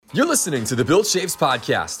You're listening to the Bill Chaves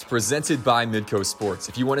Podcast, presented by Midco Sports.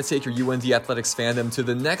 If you want to take your UND athletics fandom to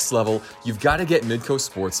the next level, you've got to get Midco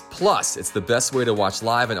Sports Plus. It's the best way to watch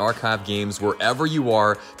live and archive games wherever you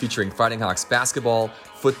are, featuring Fighting Hawks basketball,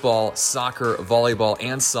 football, soccer, volleyball,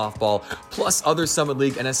 and softball, plus other Summit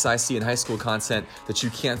League, NSIC, and high school content that you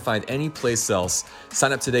can't find anyplace else.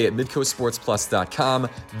 Sign up today at midcosportsplus.com.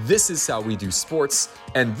 This is how we do sports,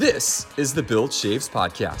 and this is the Bill Chaves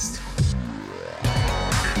Podcast.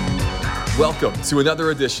 Welcome to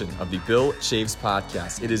another edition of the Bill Chaves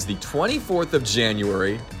Podcast. It is the 24th of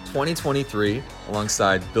January, 2023,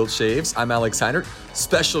 alongside Bill Chaves. I'm Alex Heinert.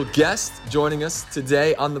 Special guest joining us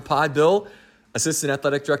today on the pod, Bill, Assistant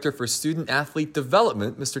Athletic Director for Student Athlete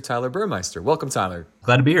Development, Mr. Tyler Burmeister. Welcome, Tyler.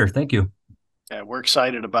 Glad to be here. Thank you. Yeah, we're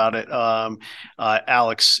excited about it.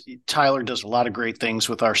 Alex, Tyler does a lot of great things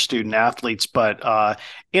with our student athletes, but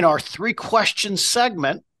in our 3-question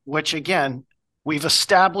segment, which again, we've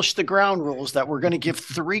established the ground rules that we're going to give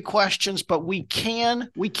 3 questions, but we can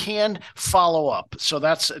follow up. So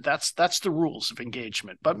that's the rules of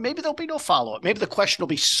engagement. But maybe there'll be no follow up. Maybe the question will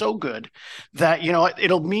be so good that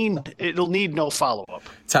it'll need no follow up.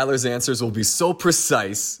 Tyler's answers will be so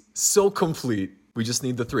precise, so complete. We just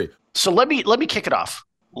need the 3. So let me kick it off.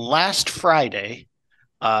 Last Friday,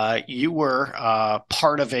 you were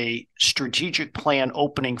part of a strategic plan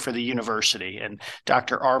opening for the university, and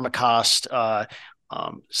Dr. Armacost,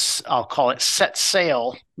 I'll call it, set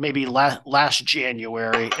sail maybe last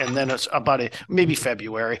January, and then it's about maybe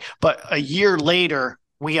February, but a year later,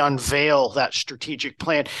 we unveil that strategic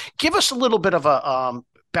plan. Give us a little bit of a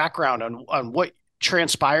background on what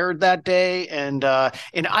transpired that day, and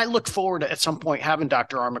I look forward to at some point having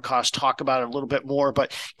Dr. Armacost talk about it a little bit more,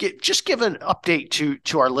 but just give an update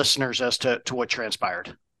to our listeners as to what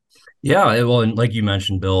transpired. Yeah, well, and like you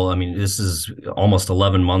mentioned, Bill, I mean, this is almost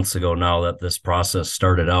 11 months ago now that this process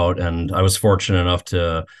started out, and I was fortunate enough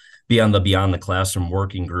to be on the Beyond the Classroom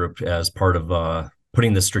working group as part of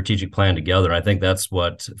putting the strategic plan together. I think that's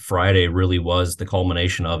what Friday really was the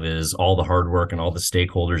culmination of, is all the hard work and all the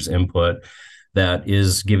stakeholders' input that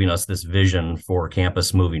is giving us this vision for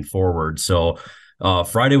campus moving forward. So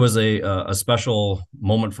Friday was a special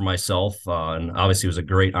moment for myself, and obviously it was a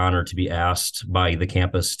great honor to be asked by the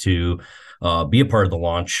campus to be a part of the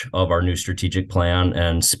launch of our new strategic plan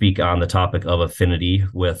and speak on the topic of affinity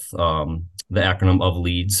with the acronym of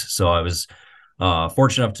LEADS. So I was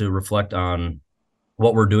fortunate enough to reflect on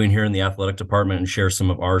what we're doing here in the athletic department and share some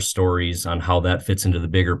of our stories on how that fits into the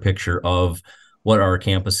bigger picture of what our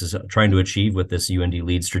campus is trying to achieve with this UND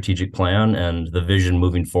LEAD strategic plan and the vision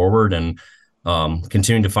moving forward, and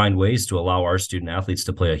continuing to find ways to allow our student athletes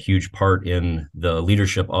to play a huge part in the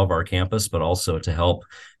leadership of our campus, but also to help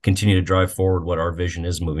continue to drive forward what our vision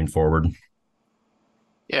is moving forward.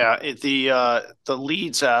 Yeah, the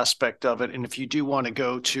leads aspect of it, and if you do want to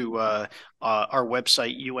go to our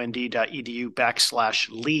website,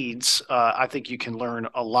 und.edu/leads, I think you can learn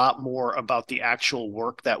a lot more about the actual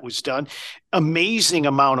work that was done. Amazing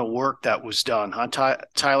amount of work that was done, huh,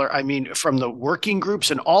 Tyler? I mean, from the working groups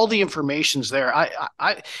and all the information's there.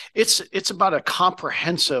 It's about a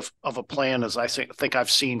comprehensive of a plan as I think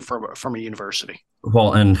I've seen from a university.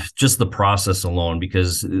 Well, and just the process alone,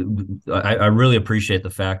 because I really appreciate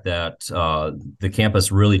the fact that the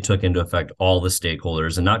campus really took into effect all the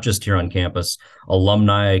stakeholders, and not just here on campus.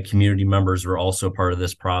 Alumni, community members were also part of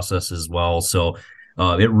this process as well. So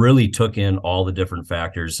it really took in all the different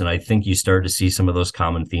factors, and I think you started to see some of those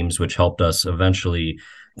common themes, which helped us eventually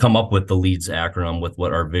come up with the LEADS acronym with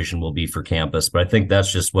what our vision will be for campus. But I think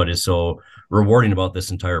that's just what is so rewarding about this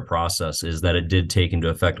entire process, is that it did take into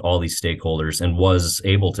effect all these stakeholders and was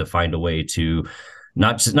able to find a way to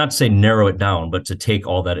not to say narrow it down, but to take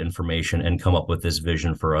all that information and come up with this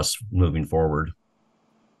vision for us moving forward.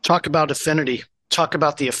 Talk about affinity. Talk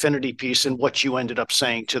about the affinity piece and what you ended up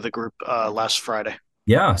saying to the group last Friday.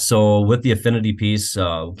 Yeah, so with the affinity piece,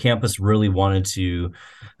 campus really wanted to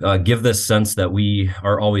give this sense that we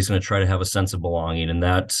are always going to try to have a sense of belonging, and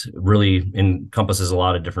that really encompasses a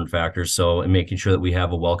lot of different factors. So in making sure that we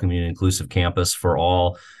have a welcoming and inclusive campus for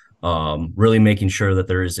all, really making sure that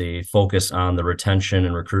there is a focus on the retention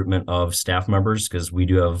and recruitment of staff members, because we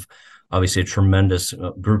do have obviously a tremendous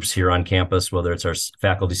groups here on campus, whether it's our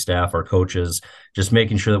faculty, staff, our coaches, just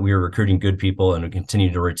making sure that we are recruiting good people and we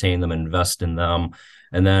continue to retain them and invest in them.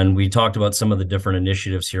 And then we talked about some of the different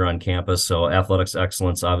initiatives here on campus. So athletics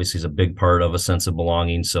excellence obviously is a big part of a sense of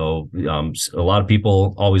belonging. So a lot of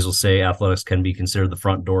people always will say athletics can be considered the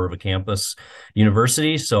front door of a campus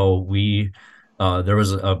university. So there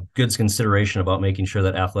was a good consideration about making sure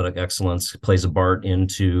that athletic excellence plays a part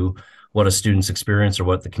into what a student's experience or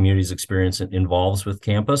what the community's experience involves with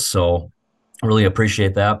campus. So really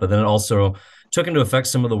appreciate that. But then it also took into effect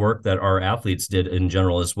some of the work that our athletes did in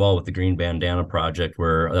general as well with the Green Bandana Project,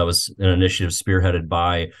 where that was an initiative spearheaded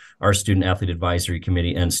by our Student Athlete Advisory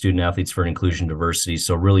Committee and Student Athletes for Inclusion Diversity.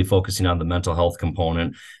 So really focusing on the mental health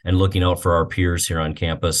component and looking out for our peers here on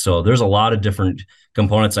campus. So there's a lot of different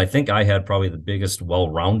components. I think I had probably the biggest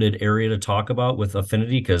well-rounded area to talk about with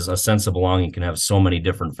Affinity, because a sense of belonging can have so many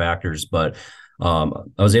different factors. But I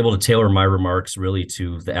was able to tailor my remarks really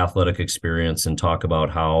to the athletic experience and talk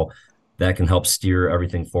about how that can help steer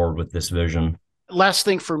everything forward with this vision. Last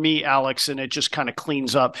thing for me, Alex, and it just kind of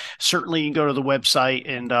cleans up. Certainly, you can go to the website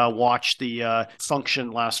and watch the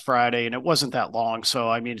function last Friday, and it wasn't that long. So,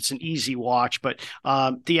 I mean, it's an easy watch, but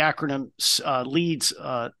the acronym LEADS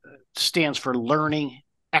stands for Learning,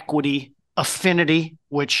 Equity, Affinity,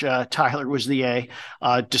 which Tyler was the A,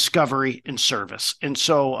 Discovery, and Service. And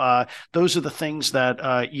so those are the things that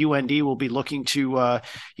UND will be looking to,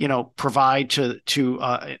 provide to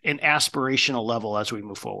an aspirational level as we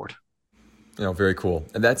move forward. Very cool.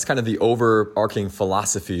 And that's kind of the overarching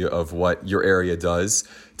philosophy of what your area does.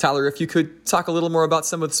 Tyler, if you could talk a little more about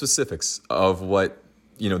some of the specifics of what,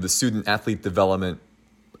 the student athlete development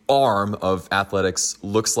arm of athletics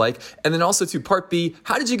looks like. And then also to part B,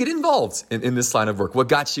 how did you get involved in this line of work? What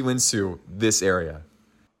got you into this area?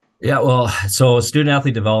 Yeah, well, so student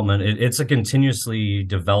athlete development, it's a continuously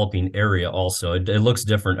developing area also. It looks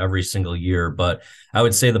different every single year, but I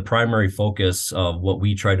would say the primary focus of what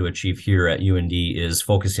we try to achieve here at UND is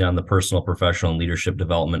focusing on the personal, professional, and leadership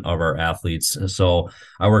development of our athletes. So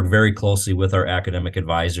I work very closely with our academic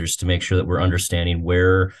advisors to make sure that we're understanding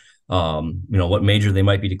where what major they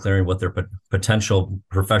might be declaring, what their potential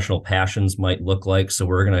professional passions might look like. So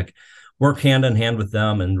we're going to work hand in hand with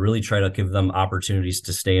them and really try to give them opportunities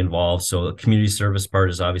to stay involved. So the community service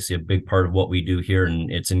part is obviously a big part of what we do here,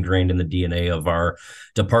 and it's ingrained in the DNA of our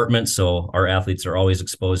department. So our athletes are always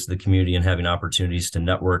exposed to the community and having opportunities to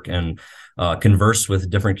network and converse with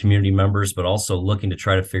different community members, but also looking to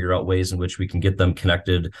try to figure out ways in which we can get them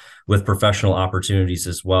connected with professional opportunities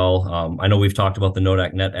as well. I know we've talked about the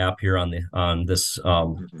NODAC.net app here on this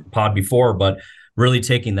pod before, but really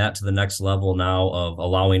taking that to the next level now of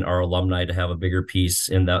allowing our alumni to have a bigger piece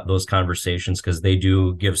in those conversations, because they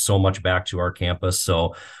do give so much back to our campus.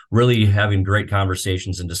 So really having great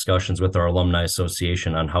conversations and discussions with our alumni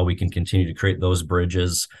association on how we can continue to create those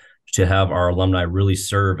bridges to have our alumni really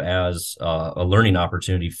serve as a learning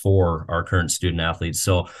opportunity for our current student athletes.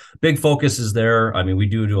 So big focus is there. I mean, we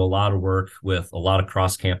do a lot of work with a lot of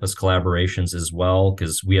cross-campus collaborations as well,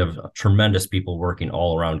 because we have tremendous people working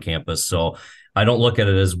all around campus. So I don't look at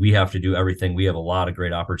it as we have to do everything. We have a lot of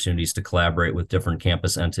great opportunities to collaborate with different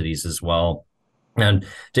campus entities as well. And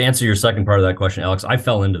to answer your second part of that question, Alex, I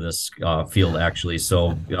fell into this field actually.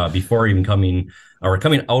 So before even coming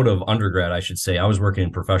out of undergrad, I should say, I was working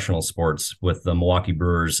in professional sports with the Milwaukee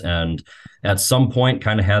Brewers. And at some point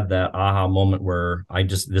kind of had that aha moment where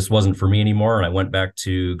this wasn't for me anymore. And I went back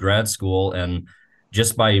to grad school, and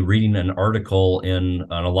just by reading an article in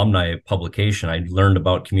an alumni publication, I learned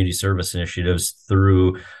about community service initiatives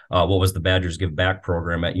through what was the Badgers Give Back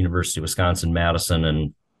program at University of Wisconsin-Madison.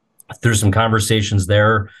 And through some conversations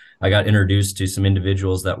there, I got introduced to some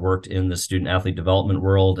individuals that worked in the student athlete development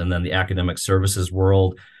world and then the academic services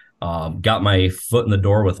world. Got my foot in the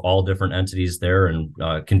door with all different entities there, and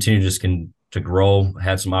continued to grow,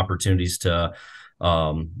 had some opportunities to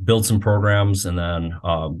build some programs, and then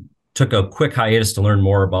took a quick hiatus to learn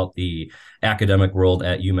more about the academic world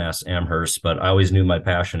at UMass Amherst, but I always knew my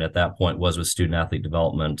passion at that point was with student athlete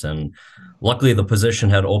development. And luckily the position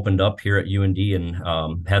had opened up here at UND,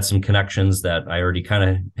 and had some connections that I already kind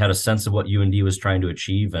of had a sense of what UND was trying to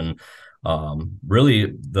achieve. And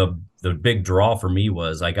really the big draw for me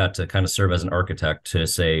was I got to kind of serve as an architect to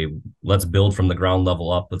say, let's build from the ground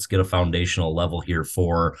level up. Let's get a foundational level here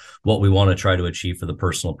for what we want to try to achieve for the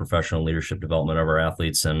personal, professional leadership development of our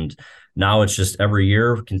athletes. And now it's just every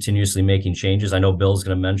year continuously making changes. I know Bill's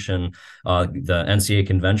going to mention the NCAA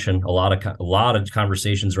convention. A lot of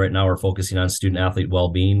conversations right now are focusing on student athlete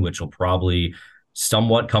well-being, which will probably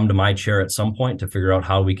somewhat come to my chair at some point to figure out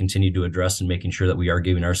how we continue to address and making sure that we are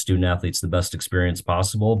giving our student athletes the best experience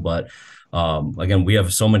possible. But again, we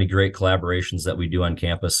have so many great collaborations that we do on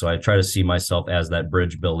campus. So I try to see myself as that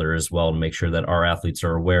bridge builder as well, to make sure that our athletes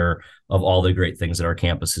are aware of all the great things that our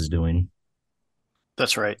campus is doing.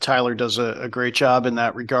 That's right. Tyler does a great job in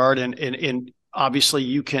that regard. And obviously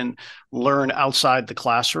you can learn outside the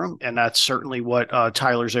classroom, and that's certainly what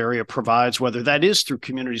Tyler's area provides, whether that is through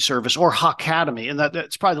community service or Academy. And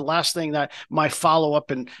that's probably the last thing that my follow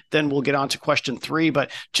up, and then we'll get on to question 3.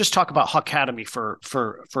 But just talk about Academy for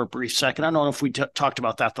a brief second. I don't know if we talked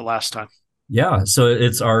about that the last time. Yeah, so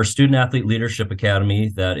it's our Student Athlete Leadership Academy.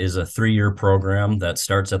 That is a 3-year program that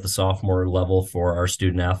starts at the sophomore level for our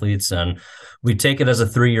student athletes. And we take it as a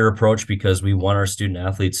 3-year approach because we want our student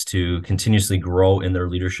athletes to continuously grow in their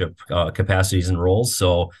leadership capacities and roles.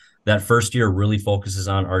 So that first year really focuses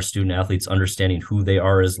on our student athletes understanding who they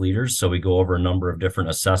are as leaders. So we go over a number of different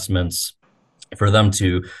assessments for them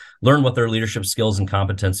to learn what their leadership skills and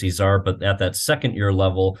competencies are. But at that second year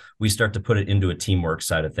level, we start to put it into a teamwork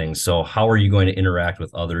side of things. So how are you going to interact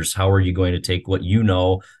with others? How are you going to take what you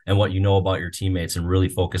know and what you know about your teammates and really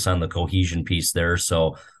focus on the cohesion piece there?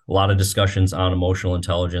 So a lot of discussions on emotional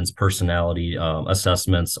intelligence, personality,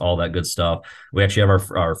 assessments, all that good stuff. We actually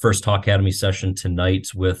have our first Talk Academy session tonight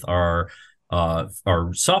with our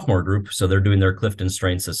sophomore group. So they're doing their Clifton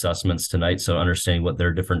strengths assessments tonight. So understanding what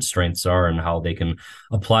their different strengths are and how they can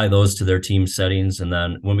apply those to their team settings. And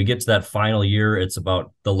then when we get to that final year, it's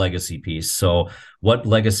about the legacy piece. So what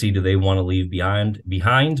legacy do they want to leave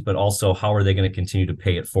behind, but also how are they going to continue to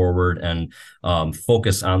pay it forward and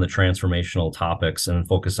focus on the transformational topics and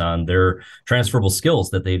focus on their transferable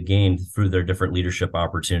skills that they've gained through their different leadership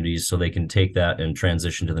opportunities so they can take that and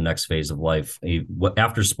transition to the next phase of life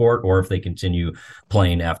after sport, or if they continue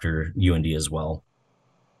playing after UND as well.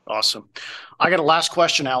 Awesome. I got a last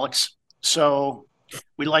question, Alex. So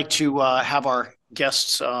we like to have our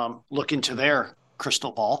guests look into their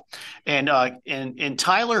crystal ball. And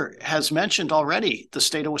Tyler has mentioned already the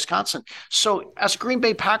state of Wisconsin. So as a Green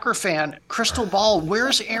Bay Packer fan, crystal ball,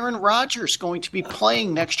 where's Aaron Rodgers going to be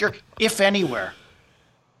playing next year, if anywhere?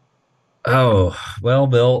 Oh, well,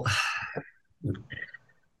 Bill,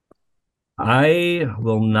 I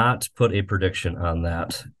will not put a prediction on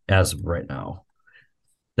that as of right now.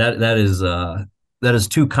 That is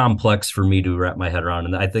too complex for me to wrap my head around.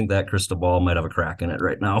 And I think that crystal ball might have a crack in it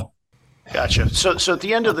right now. Gotcha. So at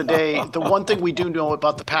the end of the day, the one thing we do know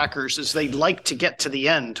about the Packers is they like to get to the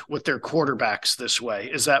end with their quarterbacks this way.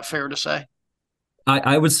 Is that fair to say?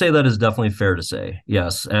 I would say that is definitely fair to say.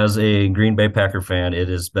 Yes. As a Green Bay Packer fan, it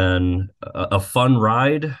has been a fun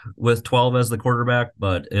ride with 12 as the quarterback,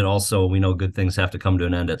 but it also, we know good things have to come to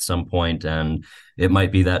an end at some point, and it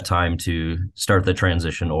might be that time to start the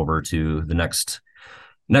transition over to the next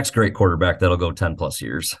great quarterback that'll go 10 plus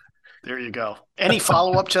years. There you go. Any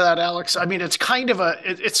follow-up to that, Alex? I mean, it's kind of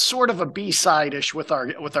it's sort of a B-side-ish with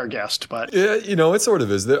our guest, but yeah, it sort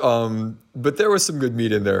of is. But there was some good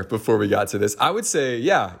meat in there before we got to this. I would say,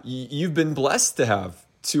 yeah, you've been blessed to have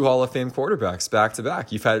 2 Hall of Fame quarterbacks back to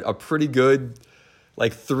back. You've had a pretty good,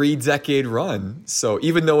 3-decade run. So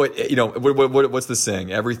even though what's the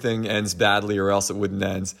saying? Everything ends badly, or else it wouldn't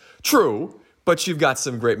end. True, but you've got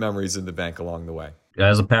some great memories in the bank along the way.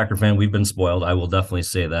 As a Packer fan, we've been spoiled. I will definitely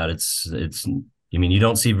say that. You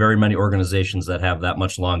don't see very many organizations that have that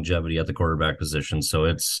much longevity at the quarterback position. So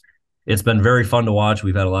it's been very fun to watch.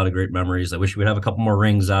 We've had a lot of great memories. I wish we'd have a couple more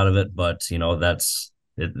rings out of it, but the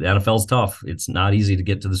NFL's tough. It's not easy to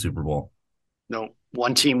get to the Super Bowl. No,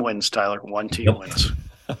 one team wins, Tyler. One team wins.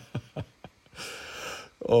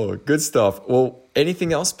 Oh, good stuff. Well,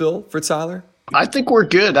 anything else, Bill, for Tyler? I think we're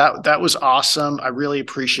good. That was awesome. I really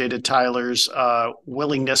appreciated Tyler's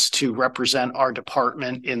willingness to represent our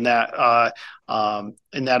department in that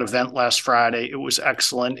event last Friday. It was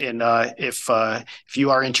excellent. And if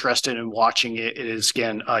you are interested in watching it, it is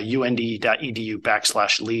again und.edu/leads.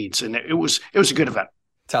 And it was a good event.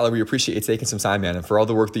 Tyler, we appreciate you taking some time, man, and for all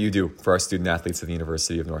the work that you do for our student athletes at the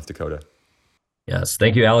University of North Dakota. Yes.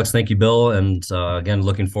 Thank you, Alex. Thank you, Bill. And again,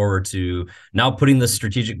 looking forward to now putting the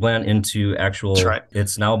strategic plan into actual, That's right.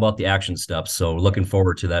 It's now about the action steps. So looking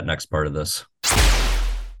forward to that next part of this.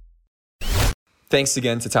 Thanks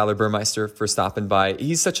again to Tyler Burmeister for stopping by.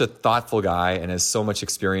 He's such a thoughtful guy and has so much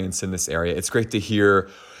experience in this area. It's great to hear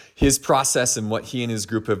his process and what he and his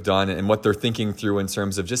group have done and what they're thinking through in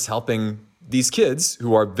terms of just helping these kids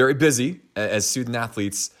who are very busy as student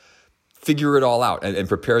athletes figure it all out and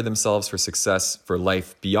prepare themselves for success, for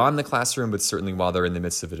life beyond the classroom, but certainly while they're in the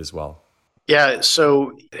midst of it as well. Yeah,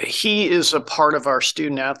 so he is a part of our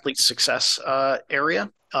student athlete success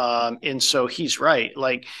area. And so he's right.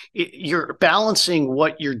 You're balancing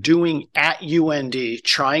what you're doing at UND,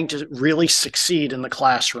 trying to really succeed in the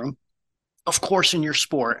classroom, of course, in your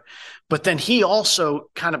sport. But then he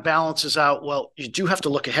also kind of balances out, well, you do have to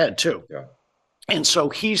look ahead too. Yeah. And so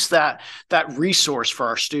he's that resource for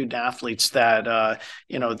our student athletes that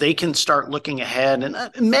they can start looking ahead, and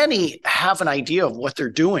many have an idea of what they're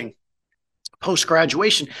doing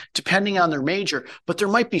post-graduation, depending on their major. But there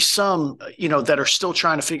might be some, that are still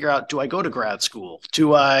trying to figure out, do I go to grad school?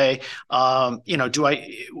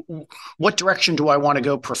 What direction do I want to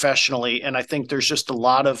go professionally? And I think there's just a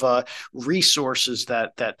lot of resources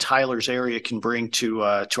that Tyler's area can bring to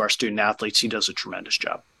our student athletes. He does a tremendous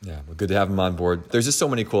job. Yeah, well, good to have him on board. There's just so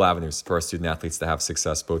many cool avenues for our student athletes to have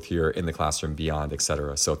success, both here in the classroom, beyond, et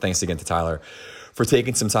cetera. So thanks again to Tyler for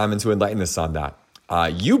taking some time and to enlighten us on that.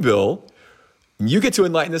 Bill, you get to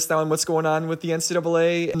enlighten us now on what's going on with the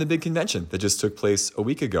NCAA and the big convention that just took place a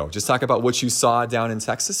week ago. Just talk about what you saw down in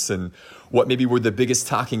Texas and what maybe were the biggest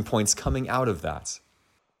talking points coming out of that.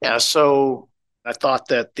 Yeah, so I thought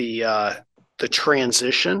that the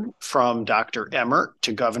transition from Dr. Emmert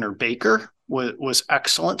to Governor Baker was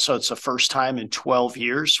excellent. So it's the first time in 12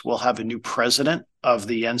 years we'll have a new president of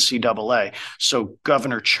the NCAA. So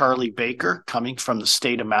Governor Charlie Baker, coming from the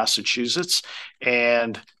state of Massachusetts,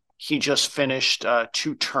 and he just finished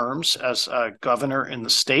 2 terms as governor in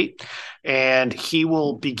the state, and he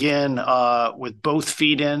will begin with both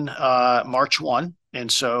feet in March 1.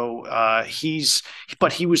 And so he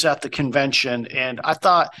was at the convention, and I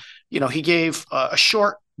thought, he gave a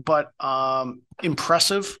short but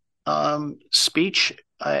impressive speech.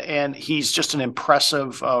 And he's just an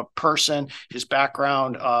impressive person. His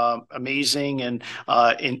background, amazing. And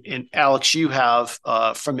Alex, you have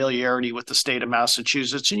familiarity with the state of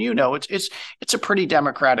Massachusetts, and it's a pretty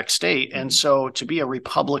Democratic state. And so to be a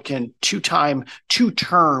Republican,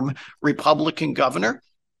 two-term Republican governor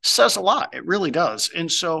says a lot. It really does.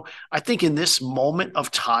 And so I think in this moment of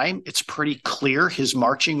time, it's pretty clear his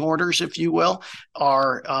marching orders, if you will,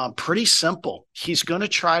 are pretty simple. He's going to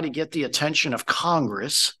try to get the attention of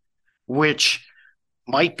Congress, which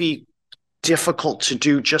might be difficult to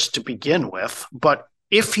do just to begin with. But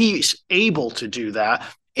if he's able to do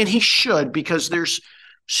that, and he should, because there's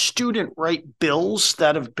student right bills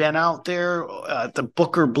that have been out there, the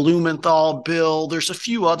Booker Blumenthal bill, there's a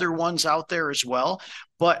few other ones out there as well.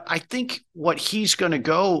 But I think what he's going to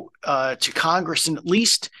go to Congress and at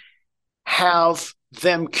least have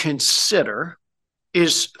them consider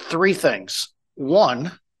is 3 things.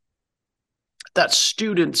 One, that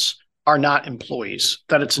students are not employees,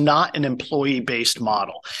 that it's not an employee-based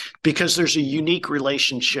model, because there's a unique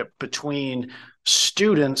relationship between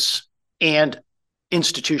students and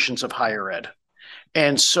institutions of higher ed.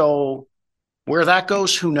 And so where that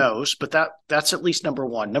goes, who knows? But that's at least number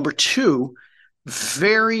 1. Number 2,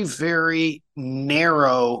 very, very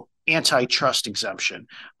narrow antitrust exemption.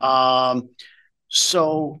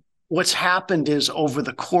 So what's happened is over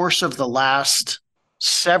the course of the last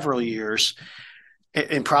several years,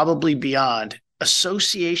 and probably beyond,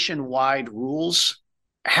 association-wide rules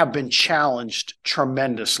have been challenged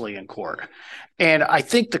tremendously in court. And I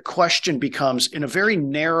think the question becomes, in a very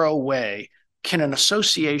narrow way, can an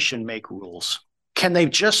association make rules? Can they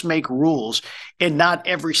just make rules and not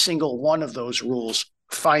every single one of those rules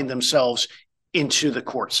find themselves into the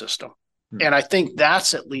court system? And I think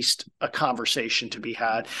that's at least a conversation to be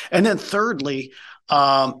had. And then thirdly,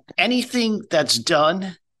 anything that's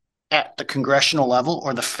done at the congressional level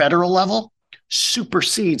or the federal level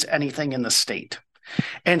supersedes anything in the state.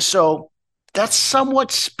 And so that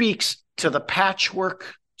somewhat speaks to the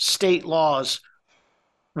patchwork state laws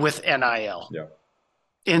with NIL. Yeah.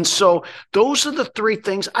 And so those are the 3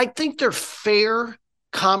 things. I think they're fair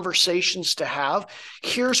conversations to have.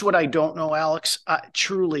 Here's what I don't know, Alex.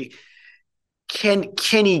 Truly, can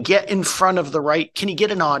he get in front of can he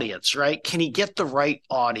get an audience, right? Can he get the right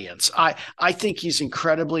audience? I think he's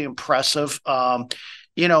incredibly impressive, but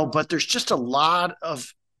there's just a lot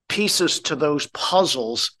of pieces to those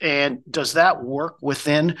puzzles. And does that work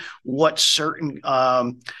within what certain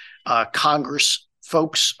Congress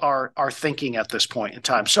folks are thinking at this point in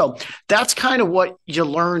time? So that's kind of what you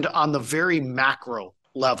learned on the very macro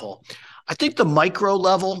level. I think the micro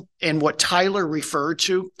level and what Tyler referred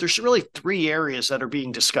to, there's really 3 areas that are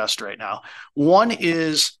being discussed right now. One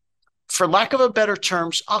is, for lack of a better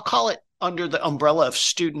terms, I'll call it under the umbrella of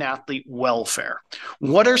student athlete welfare.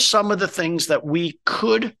 What are some of the things that we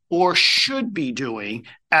could or should be doing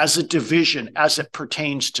as a division as it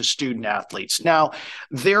pertains to student athletes? Now,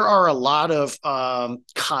 there are a lot of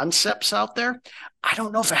concepts out there. I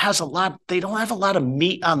don't know if it has they don't have a lot of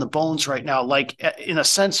meat on the bones right now, like in a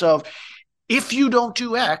sense of, if you don't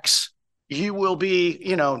do X, you will be,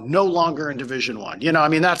 no longer in Division I.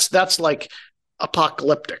 That's like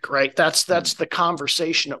apocalyptic, right? That's the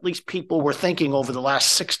conversation at least people were thinking over the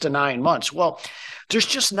last 6 to 9 months. Well, there's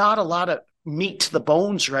just not a lot of meat to the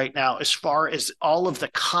bones right now as far as all of the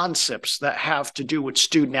concepts that have to do with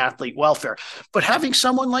student athlete welfare. But having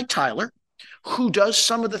someone like Tyler, who does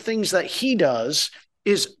some of the things that he does,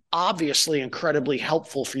 is obviously incredibly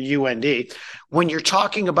helpful for UND. When you're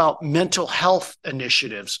talking about mental health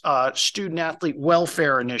initiatives, student athlete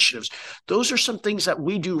welfare initiatives, those are some things that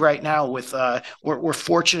we do right now with, we're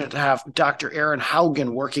fortunate to have Dr. Aaron Haugen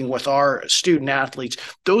working with our student athletes.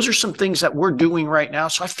 Those are some things that we're doing right now.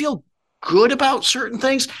 So I feel good about certain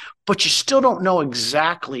things, but you still don't know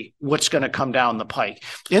exactly what's going to come down the pike.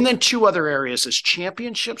 And then two other areas is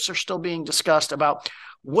championships are still being discussed about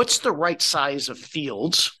what's the right size of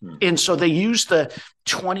fields. And so they use the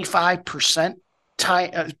 25%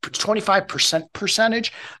 25%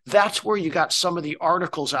 percentage. That's where you got some of the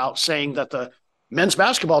articles out saying that the men's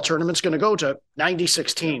basketball tournament's going to go to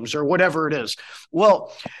 96 teams or whatever it is.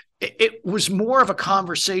 Well, it was more of a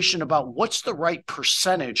conversation about what's the right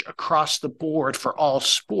percentage across the board for all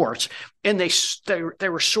sports. And they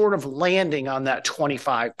were sort of landing on that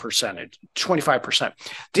 25%.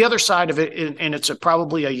 The other side of it, and it's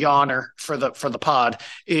probably a yawner for the pod,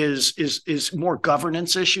 is more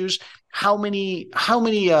governance issues. How many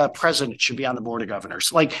presidents should be on the board of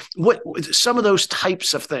governors? Like what some of those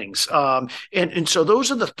types of things. And so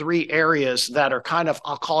those are the three areas that are kind of,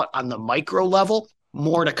 I'll call it on the micro level,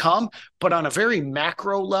 more to come, but on a very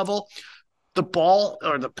macro level, the ball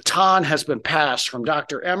or the baton has been passed from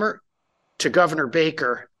Dr. Emmert to Governor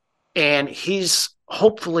Baker, and he's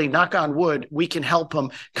hopefully, knock on wood, we can help him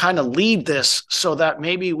kind of lead this so that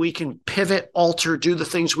maybe we can pivot, alter, do the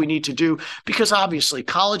things we need to do, because obviously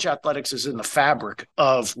college athletics is in the fabric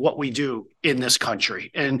of what we do in this country.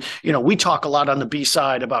 And, we talk a lot on the B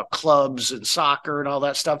side about clubs and soccer and all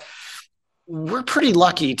that stuff. We're pretty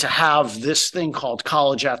lucky to have this thing called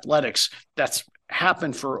college athletics that's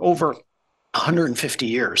happened for over 150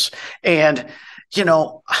 years. And,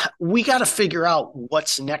 we got to figure out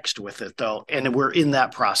what's next with it, though. And we're in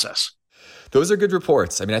that process. Those are good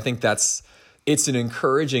reports. I mean, I think it's an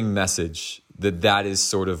encouraging message that is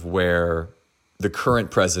sort of where the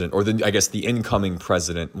current president, or the incoming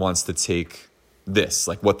president, wants to take this,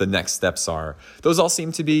 like what the next steps are. Those all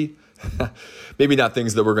seem to be maybe not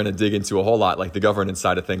things that we're going to dig into a whole lot, like the governance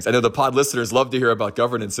side of things. I know the pod listeners love to hear about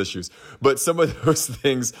governance issues, but some of those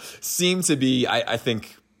things seem to be, I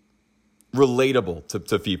think, relatable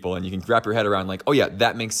to people, and you can wrap your head around like, oh yeah,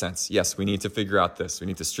 that makes sense. Yes, we need to figure out this. We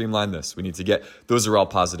need to streamline this. We need to those are all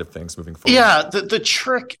positive things moving forward. Yeah, the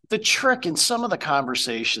trick in some of the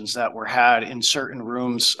conversations that were had in certain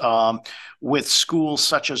rooms with schools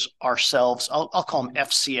such as ourselves, I'll call them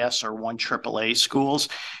FCS or 1AAA schools,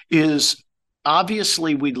 is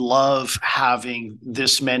obviously we'd love having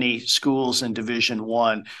this many schools in Division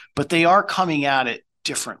I, but they are coming at it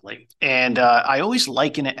differently. And I always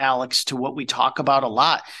liken it, Alex, to what we talk about a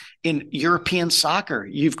lot in European soccer.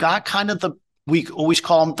 You've got kind of we always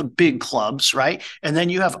call them the big clubs, right? And then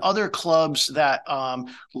you have other clubs that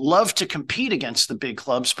love to compete against the big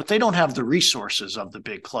clubs, but they don't have the resources of the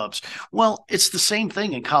big clubs. Well, it's the same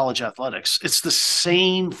thing in college athletics. It's the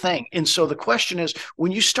same thing. And so the question is,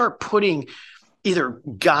 when you start putting either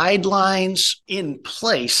guidelines in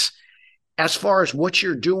place as far as what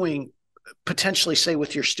you're doing, potentially say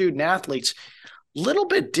with your student athletes, little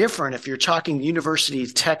bit different if you're talking University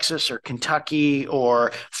of Texas or Kentucky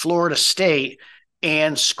or Florida State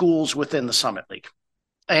and schools within the Summit League.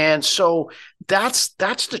 And so that's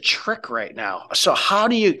the trick right now. So how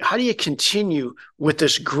do you continue with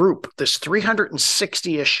this group, this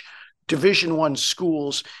 360-ish Division I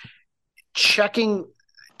schools, checking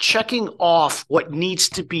off what needs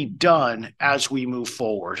to be done as we move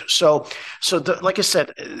forward. So like I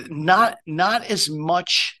said, not as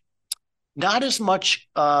much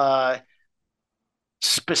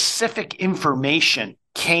specific information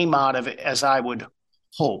came out of it as I would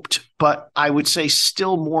hoped, but I would say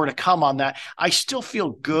still more to come on that. I still feel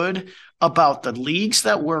good about the leagues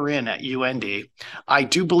that we're in at UND. I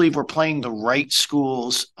do believe we're playing the right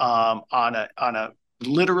schools on a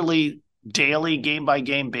literally daily,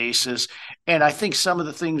 game-by-game basis. And I think some of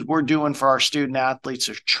the things we're doing for our student athletes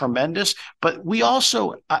are tremendous. But we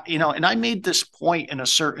also, and I made this point in a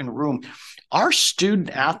certain room, our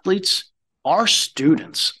student athletes are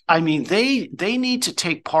students. I mean, they need to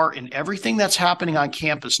take part in everything that's happening on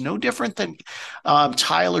campus. No different than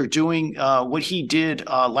Tyler doing what he did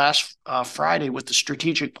last Friday with the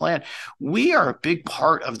strategic plan. We are a big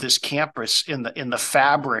part of this campus in the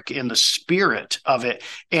fabric, in the spirit of it,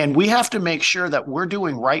 and we have to make sure that we're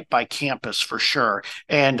doing right by campus for sure.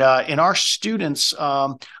 And our students,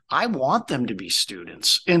 I want them to be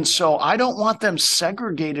students. And so I don't want them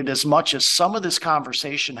segregated as much as some of this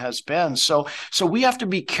conversation has been. So we have to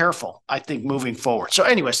be careful, I think, moving forward. So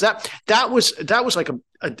anyways, that was like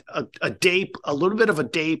a day, a little bit of a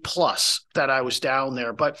day plus that I was down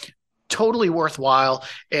there, but totally worthwhile.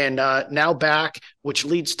 And now back, which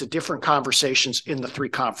leads to different conversations in the 3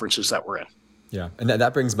 conferences that we're in. Yeah. And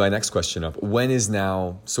that brings my next question up. When is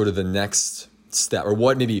now sort of the next step, or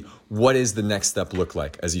what is the next step look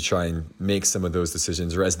like as you try and make some of those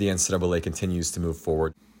decisions, or as the NCAA continues to move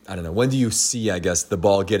forward? I don't know. When do you see, I guess, the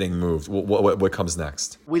ball getting moved? What comes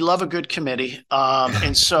next? We love a good committee.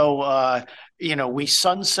 And so, we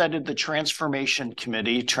sunsetted the transformational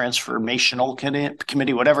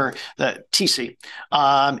committee, whatever, the TC.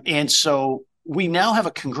 And so we now have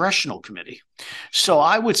a congressional committee. So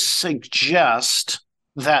I would suggest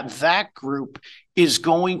that group is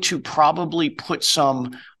going to probably put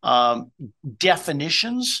some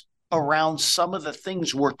definitions around some of the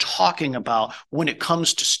things we're talking about when it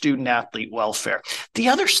comes to student athlete welfare. The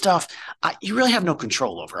other stuff, you really have no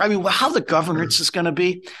control over. I mean, how the governance is going to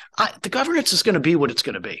be, the governance is going to be what it's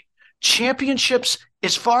going to be. Championships,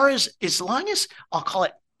 as long as I'll call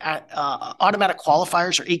it automatic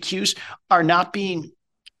qualifiers or AQs are not being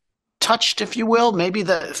touched, if you will. Maybe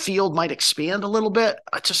the field might expand a little bit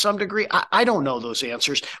to some degree. I don't know those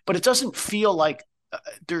answers, but it doesn't feel like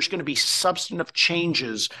there's going to be substantive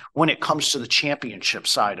changes when it comes to the championship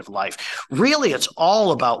side of life. Really, it's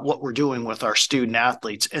all about what we're doing with our student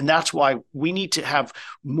athletes. And that's why we need to have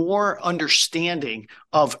more understanding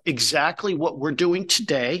of exactly what we're doing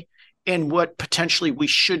today and what potentially we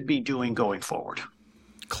should be doing going forward.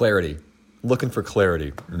 Clarity. Looking for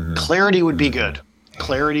clarity. Mm-hmm. Clarity would be good.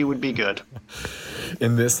 Clarity would be good.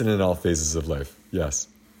 In this and in all phases of life. Yes.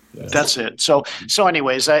 That's it. So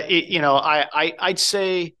anyways, I'd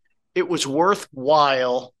say it was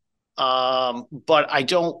worthwhile, but I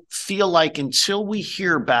don't feel like until we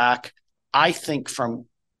hear back, I think from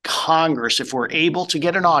Congress, if we're able to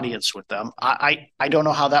get an audience with them, I don't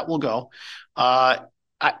know how that will go. I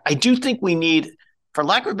do think we need, for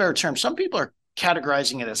lack of a better term, some people are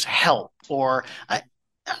categorizing it as help, or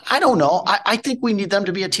I don't know. I think we need them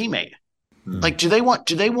to be a teammate. Like, do they want,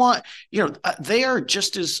 they are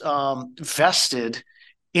just as vested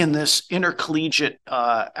in this intercollegiate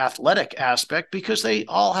athletic aspect because they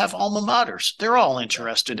all have alma maters. They're all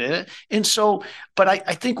interested in it. And so, but I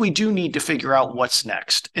think we do need to figure out what's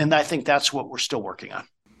next. And I think that's what we're still working on.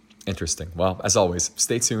 Interesting. Well, as always,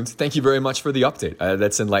 stay tuned. Thank you very much for the update.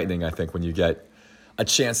 That's enlightening, I think, when you get a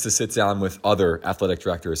chance to sit down with other athletic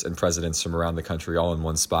directors and presidents from around the country all in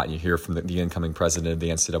one spot, and you hear from the incoming president of the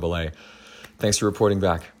NCAA. Thanks for reporting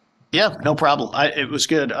back. Yeah, no problem. It was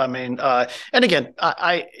good. I mean, and again,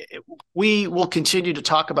 we will continue to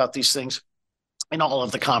talk about these things in all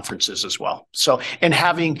of the conferences as well. So, and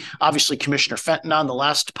having obviously Commissioner Fenton on the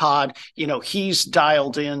last pod, he's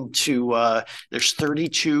dialed into, there's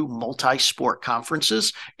 32 multi-sport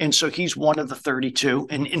conferences. And so he's one of the 32.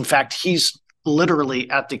 And in fact, he's literally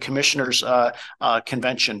at the commissioners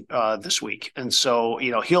convention this week. And so,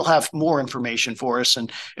 he'll have more information for us.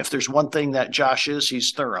 And if there's one thing that Josh is,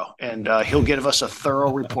 he's thorough, and he'll give us a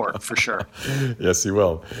thorough report for sure. Yes, he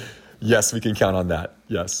will. Yes, we can count on that.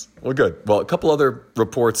 Yes. Well, good. Well, a couple other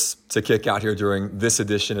reports to kick out here during this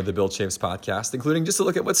edition of the Bill Chaves podcast, including just a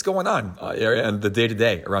look at what's going on and the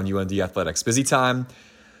day-to-day around UND athletics. Busy time.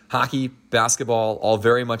 Hockey, basketball, all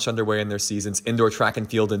very much underway in their seasons. Indoor track and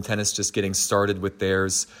field and tennis just getting started with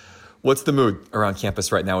theirs. What's the mood around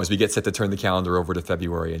campus right now as we get set to turn the calendar over to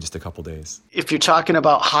February in just a couple days? If you're talking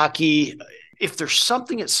about hockey, if there's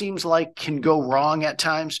something it seems like can go wrong at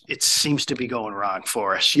times, it seems to be going wrong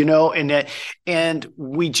for us, and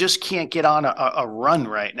we just can't get on a run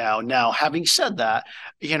right now. Now, having said that,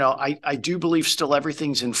 I do believe still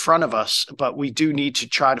everything's in front of us, but we do need to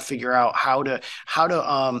try to figure out how to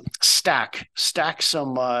stack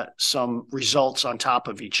some results on top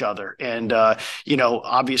of each other. And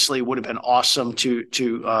obviously it would have been awesome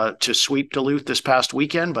to sweep Duluth this past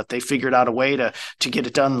weekend, but they figured out a way to get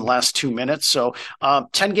it done in the last 2 minutes. So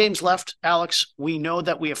 10 games left, Alex. We know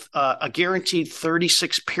that we have a guaranteed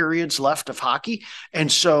 36 periods left of hockey.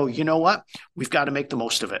 And so, you know what? We've got to make the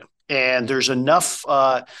most of it. And there's enough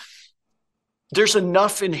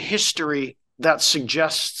in history that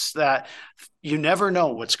suggests that you never know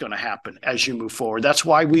what's going to happen as you move forward. That's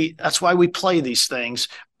why we play these things.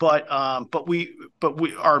 But our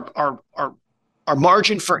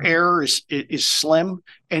margin for error is slim,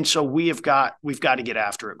 and so we've got to get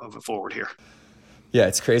after it moving forward here. Yeah,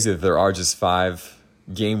 it's crazy that there are just 5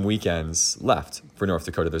 game weekends left for North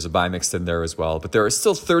Dakota. There's a bye mixed in there as well, but there are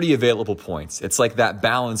still 30 available points. It's like that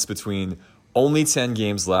balance between only 10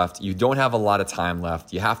 games left. You don't have a lot of time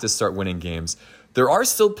left. You have to start winning games. There are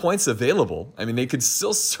still points available. I mean, they could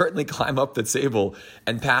still certainly climb up the table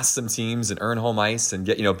and pass some teams and earn home ice and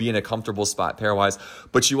get, be in a comfortable spot pairwise,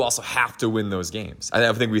 but you also have to win those games.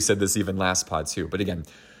 I think we said this even last pod too, but again,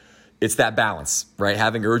 it's that balance, right?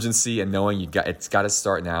 Having urgency and knowing it's got to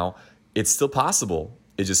start now. It's still possible.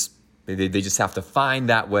 They just have to find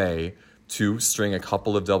that way to string a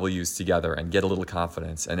couple of W's together and get a little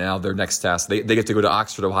confidence. And now their next task, they get to go to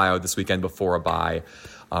Oxford, Ohio this weekend before a bye.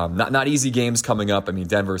 Not easy games coming up. I mean,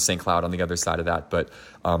 Denver, St. Cloud on the other side of that, but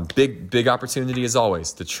big opportunity as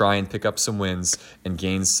always to try and pick up some wins and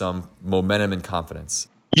gain some momentum and confidence.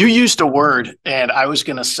 You used a word, and I was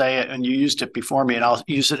going to say it, and you used it before me, and I'll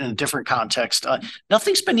use it in a different context.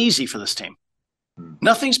 Nothing's been easy for this team.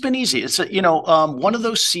 Nothing's been easy. It's one of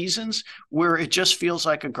those seasons where it just feels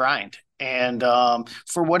like a grind, and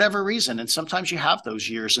for whatever reason, and sometimes you have those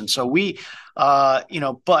years, and so we, but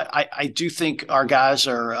I do think our guys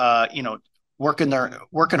are, working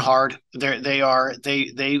hard. They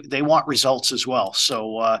want results as well.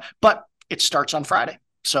 So, but it starts on Friday.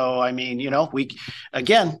 So, I mean, you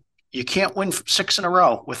can't win 6 in a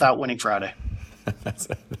row without winning Friday.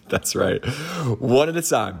 That's right. One at a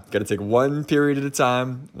time. Got to take one period at a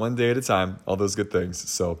time, one day at a time, all those good things.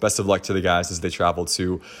 So best of luck to the guys as they travel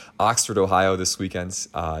to Oxford, Ohio this weekend.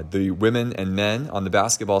 The women and men on the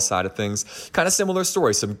basketball side of things, kind of similar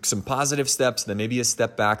story. Some positive steps, then maybe a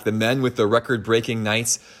step back. The men with the record-breaking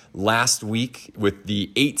nights last week with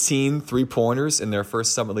the 18 three-pointers in their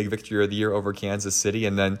first Summit League victory of the year over Kansas City.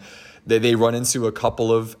 And then they run into a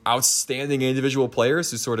couple of outstanding individual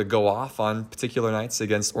players who sort of go off on particular nights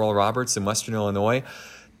against Oral Roberts in Western Illinois.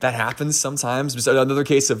 That happens sometimes. Just another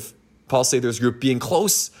case of Paul Sather's group being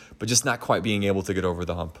close, but just not quite being able to get over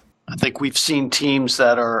the hump. I think we've seen teams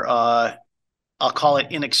that are, I'll call it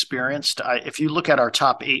inexperienced. If you look at our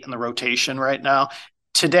top 8 in the rotation right now,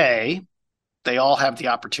 today, they all have the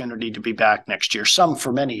opportunity to be back next year, some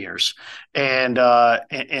for many years. And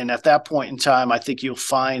at that point in time, I think you'll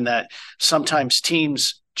find that sometimes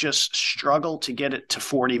teams just struggle to get it to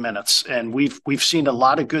 40 minutes. And we've seen a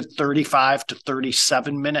lot of good 35 to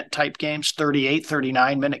 37 minute type games, 38,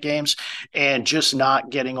 39 minute games, and just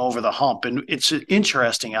not getting over the hump. And it's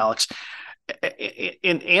interesting, Alex,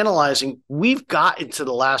 in analyzing, we've got into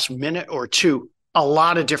the last minute or two a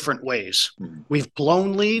lot of different ways. We've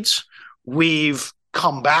blown leads. We've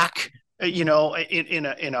come back, in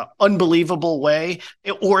an unbelievable way,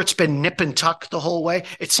 or it's been nip and tuck the whole way.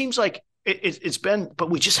 It seems like it's been,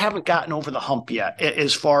 but we just haven't gotten over the hump yet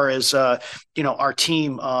as far as, our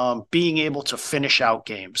team being able to finish out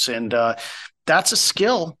games. And that's a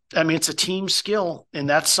skill. I mean, it's a team skill, and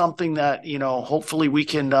that's something that, hopefully we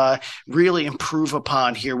can really improve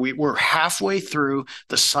upon here. We're halfway through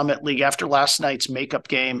the Summit League after last night's makeup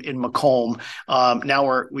game in Macomb. Now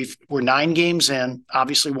we're 9 games in,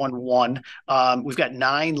 obviously won 1. We've got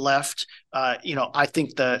 9 left. I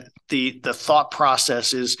think the thought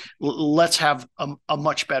process is let's have a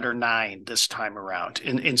much better 9 this time around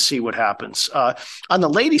and see what happens. On the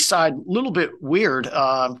ladies' side, a little bit weird,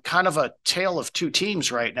 kind of a tale of two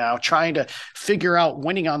teams right now, trying to figure out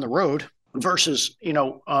winning on the road versus,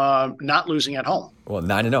 not losing at home. Well,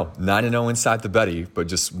 9-0 inside the Betty, but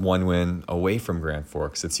just 1 win away from Grand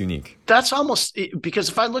Forks. It's unique. That's almost, because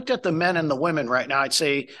if I looked at the men and the women right now, I'd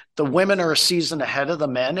say the women are a season ahead of the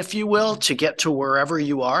men, if you will, to get to wherever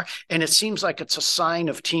you are. And it seems like it's a sign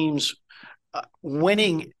of teams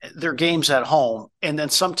winning their games at home and then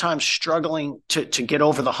sometimes struggling to get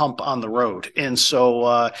over the hump on the road. And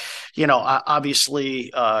so,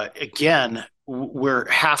 obviously, again, we're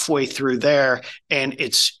halfway through there, and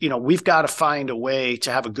it's, we've got to find a way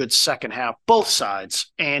to have a good second half, both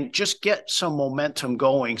sides, and just get some momentum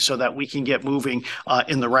going so that we can get moving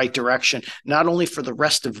in the right direction, not only for the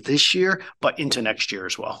rest of this year, but into next year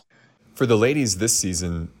as well. For the ladies this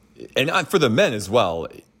season, and for the men as well,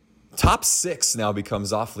 top 6 now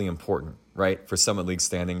becomes awfully important, right, for Summit League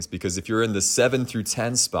standings, because if you're in the 7 through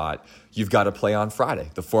 10 spot, you've got to play on Friday.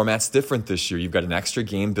 The format's different this year. You've got an extra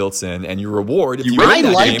game built in, and your reward, if you win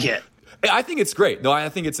that game, I think it's great. No, I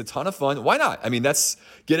think it's a ton of fun. Why not? I mean,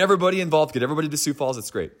 get everybody involved, get everybody to Sioux Falls.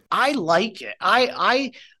 It's great. I like it.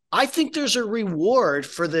 I think there's a reward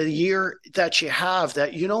for the year that you have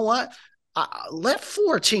that, you know what? Let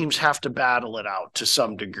 4 teams have to battle it out to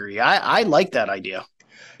some degree. I like that idea.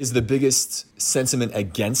 Is the biggest sentiment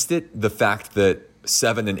against it the fact that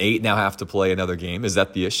 7 and 8 now have to play another game? Is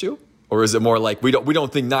that the issue? Or is it more like we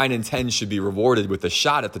don't think 9 and 10 should be rewarded with a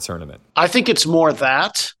shot at the tournament? I think it's more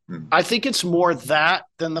that. I think it's more that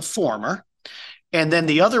than the former. And then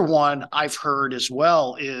the other one I've heard as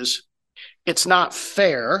well is it's not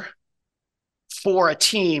fair for a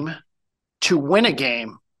team to win a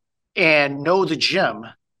game and know the gym,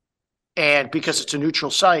 and because it's a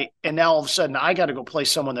neutral site, and now all of a sudden I got to go play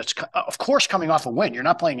someone that's, of course, coming off a win. You're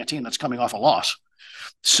not playing a team that's coming off a loss.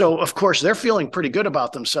 So, of course, they're feeling pretty good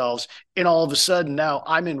about themselves. And all of a sudden now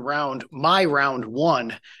I'm in my round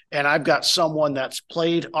one, and I've got someone that's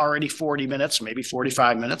played already 40 minutes, maybe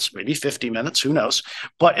 45 minutes, maybe 50 minutes, who knows.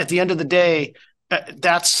 But at the end of the day,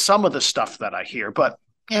 that's some of the stuff that I hear. But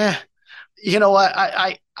you know what?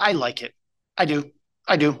 I like it. I do.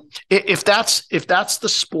 If that's the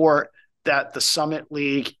sport that the Summit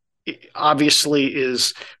League obviously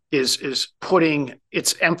is putting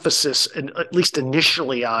its emphasis, at least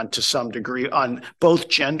initially, on to some degree on both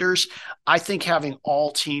genders, I think having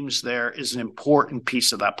all teams there is an important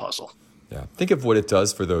piece of that puzzle. Yeah, think of what it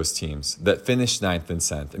does for those teams that finish 9th and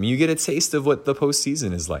 10th. I mean, you get a taste of what the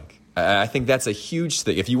postseason is like. I think that's a huge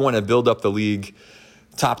thing. If you want to build up the league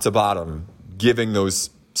top to bottom, giving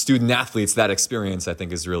those student athletes that experience, I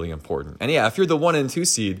think, is really important. And yeah, if you're the 1 and 2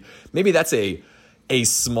 seed, maybe that's a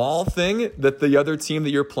small thing that the other team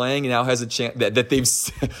that you're playing now has a chance that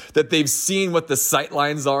they've seen what the sight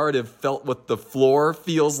lines are, they've felt what the floor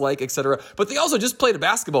feels like, etc. But they also just played a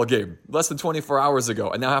basketball game less than 24 hours ago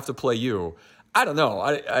and now have to play you. I don't know.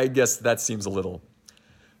 I guess that seems a little.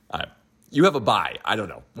 You have a bye. I don't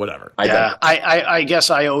know. Whatever. I guess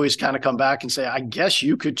I always kind of come back and say, I guess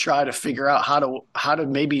you could try to figure out how to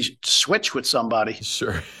maybe switch with somebody.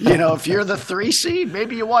 Sure. If you're the 3 seed,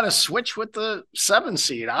 maybe you want to switch with the 7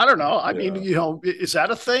 seed. I don't know. I mean, is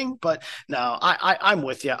that a thing? But no, I'm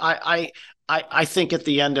with you. I think at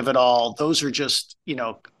the end of it all, those are just,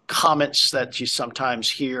 comments that you sometimes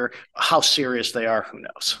hear. How serious they are, who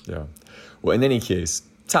knows? Yeah. Well, in any case,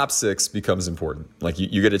 top 6 becomes important. Like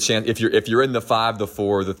you get a chance if you're in the 5, the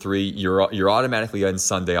 4, the 3, you're automatically in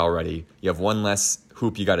Sunday already. You have one less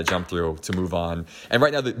hoop you got to jump through to move on. And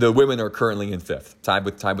right now the women are currently in 5th, tied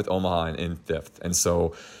with Omaha in 5th. And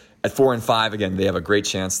so at 4 and 5 again, they have a great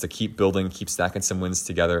chance to keep building, keep stacking some wins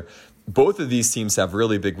together. Both of these teams have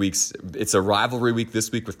really big weeks. It's a rivalry week this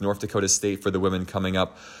week with North Dakota State for the women coming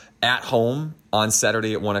up at home on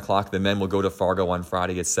Saturday at 1 o'clock. The men will go to Fargo on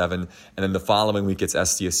Friday at 7. And then the following week, it's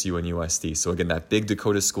SDSU and USD. So again, that big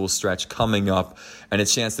Dakota school stretch coming up and a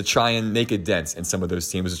chance to try and make a dent in some of those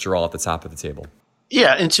teams which are all at the top of the table.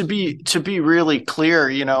 Yeah. And to be really clear,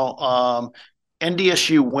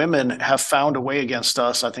 NDSU women have found a way against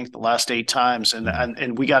us, I think, the last 8 times,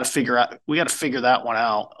 and we got to figure that one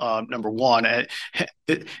out. Number one,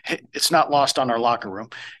 it's not lost on our locker room,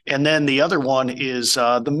 and then the other one is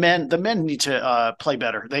the men. The men need to play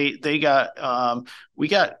better.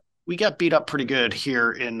 We got beat up pretty good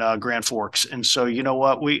here in Grand Forks, and so you know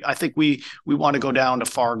what, I think we want to go down to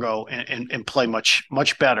Fargo and play much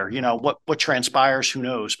better. What transpires, who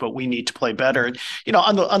knows, but we need to play better. And,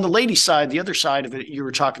 on the ladies' side, the other side of it, you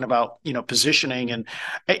were talking about positioning, and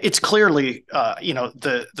it's clearly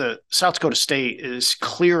the South Dakota State is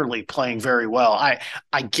clearly playing very well.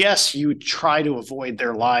 I guess you try to avoid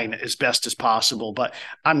their line as best as possible, but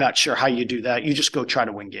I'm not sure how you do that. You just go try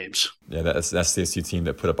to win games. Yeah, that's the SDSU team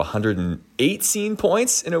that put up 118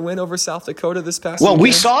 points in a win over South Dakota this past weekend.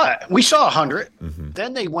 We saw it. We saw 100. Mm-hmm.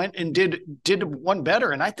 Then they went and did one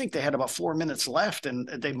better, and I think they had about 4 minutes left, and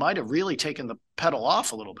they might have really taken the pedal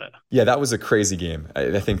off a little bit. Yeah, that was a crazy game.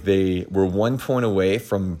 I think they were 1 point away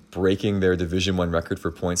from breaking their Division I record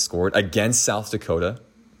for points scored against South Dakota.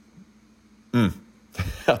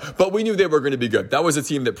 But we knew they were going to be good. That was a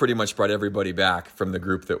team that pretty much brought everybody back from the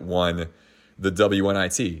group that won the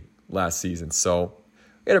WNIT last season. So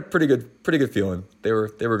we had a pretty good feeling they were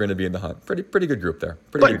going to be in the hunt. Pretty good group there.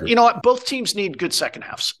 Good group. You know what? Both teams need good second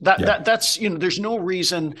halves. That's there's no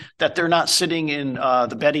reason that they're not sitting in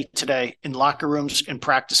the Betty today in locker rooms and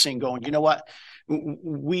practicing, going, you know what,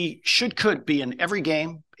 we could be in every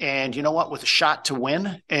game, and you know what, with a shot to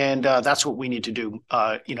win, and that's what we need to do.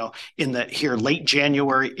 In the late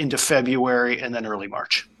January into February and then early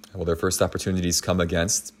March. Well, their first opportunities come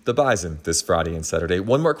against the Bison this Friday and Saturday.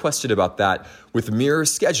 One more question about that. With mirror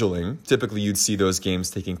scheduling, typically you'd see those games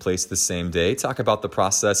taking place the same day. Talk about the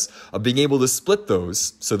process of being able to split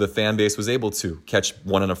those so the fan base was able to catch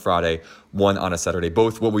one on a Friday, one on a Saturday,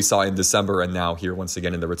 both what we saw in December and now here once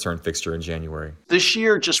again in the return fixture in January. This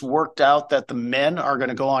year just worked out that the men are going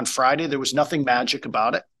to go on Friday. There was nothing magic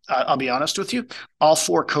about it. I'll be honest with you. All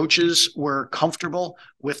 4 coaches were comfortable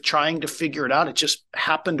with trying to figure it out. It just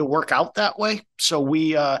happened to work out that way. So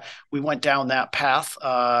we went down that path.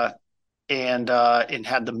 And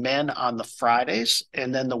had the men on the Fridays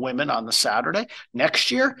and then the women on the Saturday. Next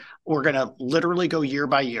year, we're going to literally go year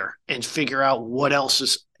by year and figure out what else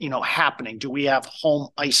is, happening. Do we have home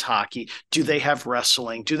ice hockey? Do they have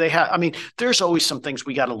wrestling? Do they have, there's always some things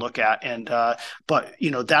we got to look at. And, but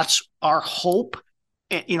that's our hope,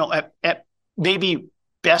 at maybe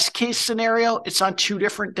best case scenario, it's on 2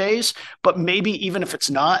 different days, but maybe even if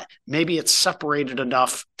it's not, maybe it's separated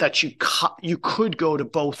enough that you could go to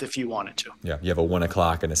both if you wanted to. Yeah, you have a 1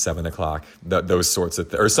 o'clock and a 7 o'clock, those sorts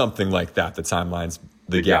of or something like that. The timelines,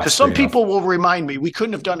 the gap. Because some people will remind me we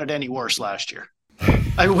couldn't have done it any worse last year.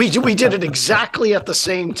 We did it exactly at the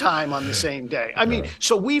same time on the same day.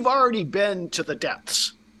 So we've already been to the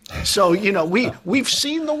depths. So we've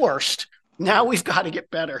seen the worst. Now we've got to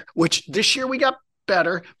get better. Which this year we got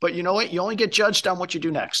better, but you know what? You only get judged on what you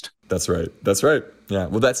do next. That's right. Yeah.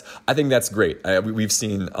 Well, I think that's great. We've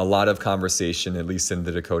seen a lot of conversation, at least in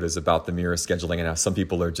the Dakotas, about the mirror scheduling and how some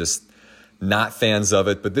people are just not fans of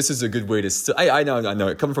it, but this is a good way to still, I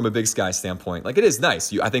know, coming from a Big Sky standpoint, like it is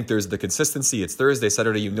nice. I think there's the consistency. It's Thursday,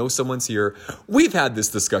 Saturday, someone's here. We've had this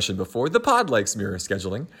discussion before. The pod likes mirror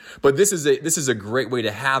scheduling, but this is a great way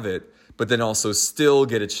to have it, but then also still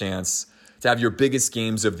get a chance to have your biggest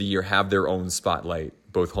games of the year have their own spotlight,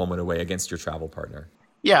 both home and away, against your travel partner.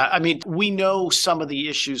 Yeah, we know some of the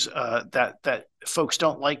issues that folks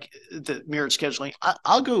don't like the mirrored scheduling.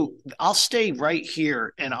 I'll stay right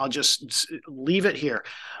here and I'll just leave it here.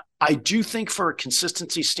 I do think for a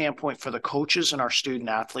consistency standpoint for the coaches and our student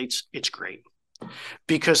athletes, it's great.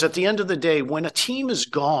 Because at the end of the day, when a team is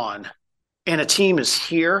gone and a team is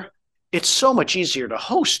here, it's so much easier to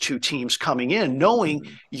host 2 teams coming in, knowing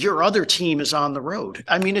your other team is on the road.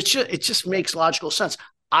 It just makes logical sense.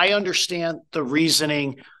 I understand the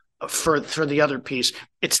reasoning for the other piece.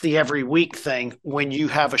 It's the every week thing when you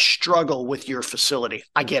have a struggle with your facility.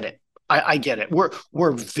 I get it. I get it.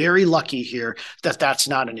 We're very lucky here that that's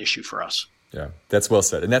not an issue for us. Yeah, that's well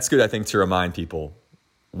said. And that's good, I think, to remind people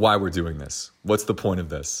why we're doing this. What's the point of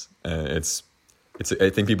this? I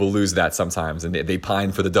think people lose that sometimes, and they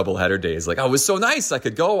pine for the doubleheader days. Like, oh, it was so nice. I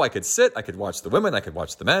could go, I could sit, I could watch the women, I could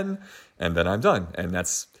watch the men, and then I'm done. And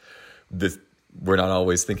we're not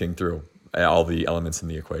always thinking through all the elements in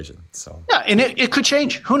the equation. So yeah, and it could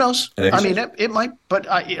change. Who knows? It might, but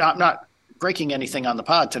I'm not breaking anything on the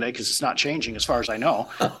pod today because it's not changing as far as I know.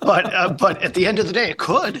 But at the end of the day, it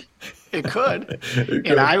could. It could.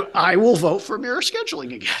 And I will vote for mirror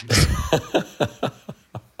scheduling again.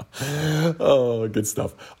 Oh, good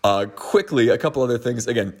stuff. Quickly, a couple other things.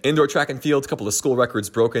 Again, indoor track and field, a couple of school records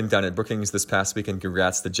broken down at Brookings this past weekend.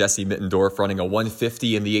 Congrats to Jesse Mittendorf running a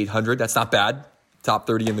 150 in the 800. That's not bad. Top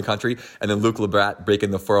 30 in the country. And then Luke Labrat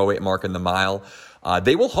breaking the 408 mark in the mile.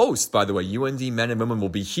 They will host, by the way, UND men and women will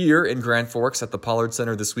be here in Grand Forks at the Pollard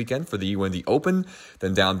Center this weekend for the UND Open,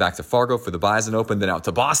 then down back to Fargo for the Bison Open, then out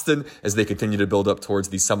to Boston as they continue to build up towards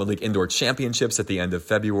the Summit League Indoor Championships at the end of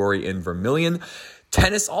February in Vermilion.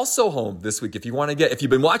 Tennis also home this week. If you've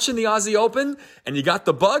been watching the Aussie Open and you got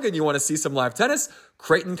the bug and you want to see some live tennis,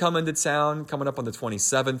 Creighton coming to town, coming up on the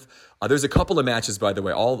 27th. There's a couple of matches, by the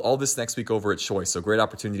way, all this next week over at Choice. So great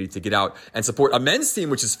opportunity to get out and support a men's team,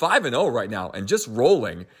 which is 5-0 right now and just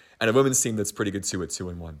rolling, and a women's team that's pretty good too at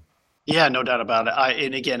 2-1. Yeah, no doubt about it.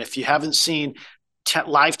 And again, if you haven't seen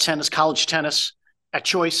live tennis, college tennis at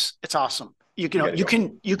Choice, it's awesome. You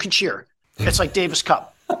can cheer. It's like Davis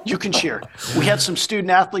Cup. You can cheer. We had some student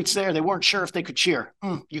athletes there. They weren't sure if they could cheer.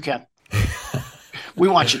 You can. We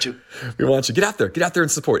want you to. We want you. Get out there and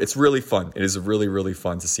support. It's really fun. It is really, really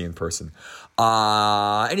fun to see in person.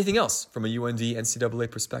 Anything else from a UND NCAA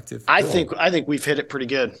perspective? I think we've hit it pretty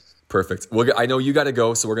good. Perfect. Well, I know you got to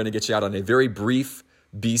go, so we're going to get you out on a very brief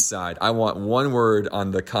B-side. I want one word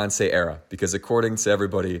on the Conte era, because according to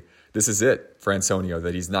everybody, this is it for Antonio,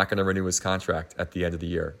 that he's not going to renew his contract at the end of the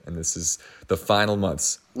year. And this is the final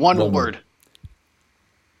months. One word.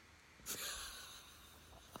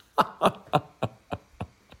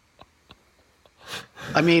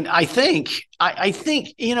 I think,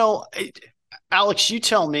 Alex, you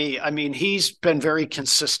tell me. He's been very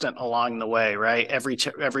consistent along the way, right?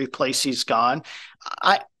 Every place he's gone.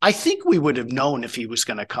 I think we would have known if he was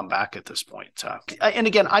going to come back at this point. And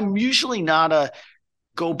again, I'm usually not a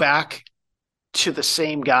go back to the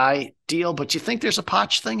same guy deal, but you think there's a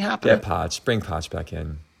Poch thing happening? Yeah, bring Poch back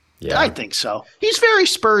in. Yeah, I think so. He's very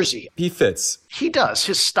Spursy. He fits. He does.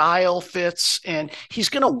 His style fits, and he's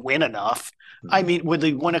going to win enough. I mean, would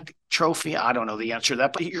they win a trophy? I don't know the answer to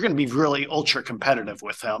that, but you're going to be really ultra competitive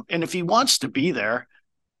with him. And if he wants to be there,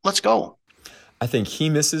 let's go. I think he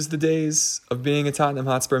misses the days of being a Tottenham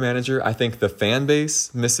Hotspur manager. I think the fan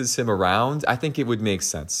base misses him around. I think it would make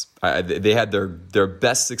sense. They had their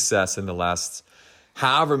best success in the last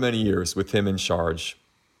however many years with him in charge.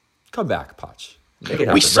 Come back, Poch.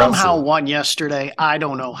 We somehow won yesterday. I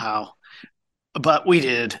don't know how, but we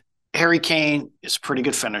did. Harry Kane is a pretty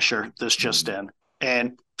good finisher this just in,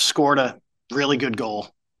 and scored a really good goal,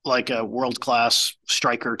 like a world-class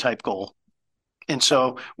striker type goal. And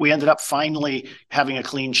so we ended up finally having a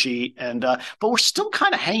clean sheet, but we're still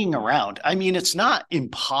kind of hanging around. I mean, it's not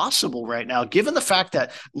impossible right now, given the fact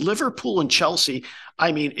that Liverpool and Chelsea,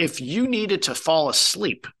 I mean, if you needed to fall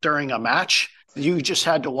asleep during a match, you just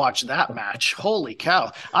had to watch that match. Holy cow.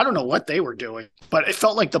 I don't know what they were doing, but it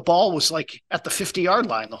felt like the ball was like at the 50-yard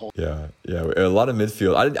line the whole time. Yeah. A lot of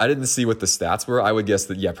midfield. I didn't see what the stats were. I would guess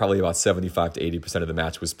that, probably about 75 to 80% of the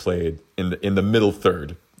match was played in the middle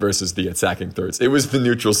third versus the attacking thirds. It was the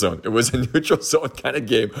neutral zone. It was a neutral zone kind of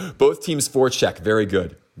game. Both teams forecheck. Very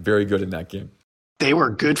good. Very good in that game. They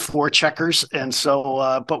were good forecheckers. And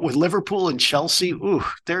so, but with Liverpool and Chelsea,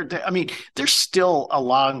 there's still a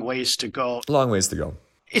long ways to go. A long ways to go.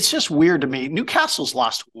 It's just weird to me. Newcastle's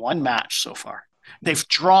lost one match so far. They've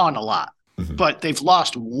drawn a lot, but they've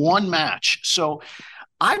lost one match. So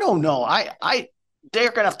I don't know.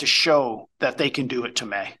 They're going to have to show that they can do it to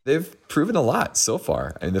May. They've proven a lot so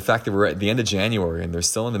far. And the fact that we're at the end of January and they're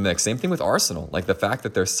still in the mix. Same thing with Arsenal. Like the fact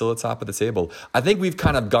that they're still at the top of the table. I think we've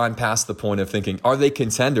kind of gone past the point of thinking, are they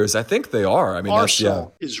contenders? I think they are. I mean,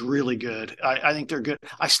 Arsenal is really good. I think they're good.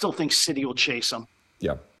 I still think City will chase them.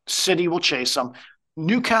 Yeah. City will chase them.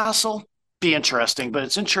 Newcastle, be interesting. But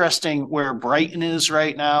it's interesting where Brighton is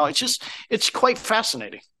right now. It's quite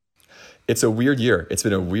fascinating. It's a weird year. It's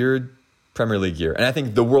been a weird Premier League year. And I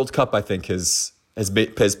think the World Cup, has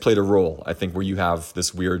played a role, I think, where you have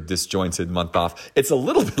this weird disjointed month off. It's a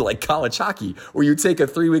little bit like college hockey, where you take a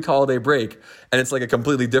 3-week holiday break and it's like a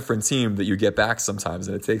completely different team that you get back sometimes,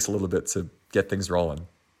 and it takes a little bit to get things rolling.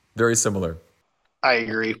 Very similar. I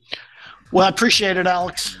agree. Well, I appreciate it,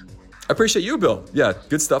 Alex. I appreciate you, Bill. Yeah,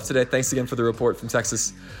 good stuff today. Thanks again for the report from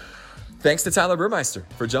Texas. Thanks to Tyler Burmeister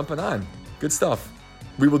for jumping on. Good stuff.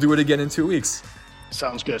 We will do it again in 2 weeks.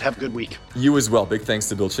 Sounds good. Have a good week. You as well. Big thanks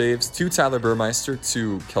to Bill Chaves, to Tyler Burmeister,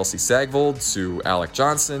 to Kelsey Sagvold, to Alec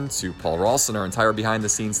Johnson, to Paul Ralston, our entire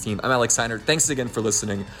behind-the-scenes team. I'm Alex Heiner. Thanks again for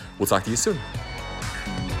listening. We'll talk to you soon.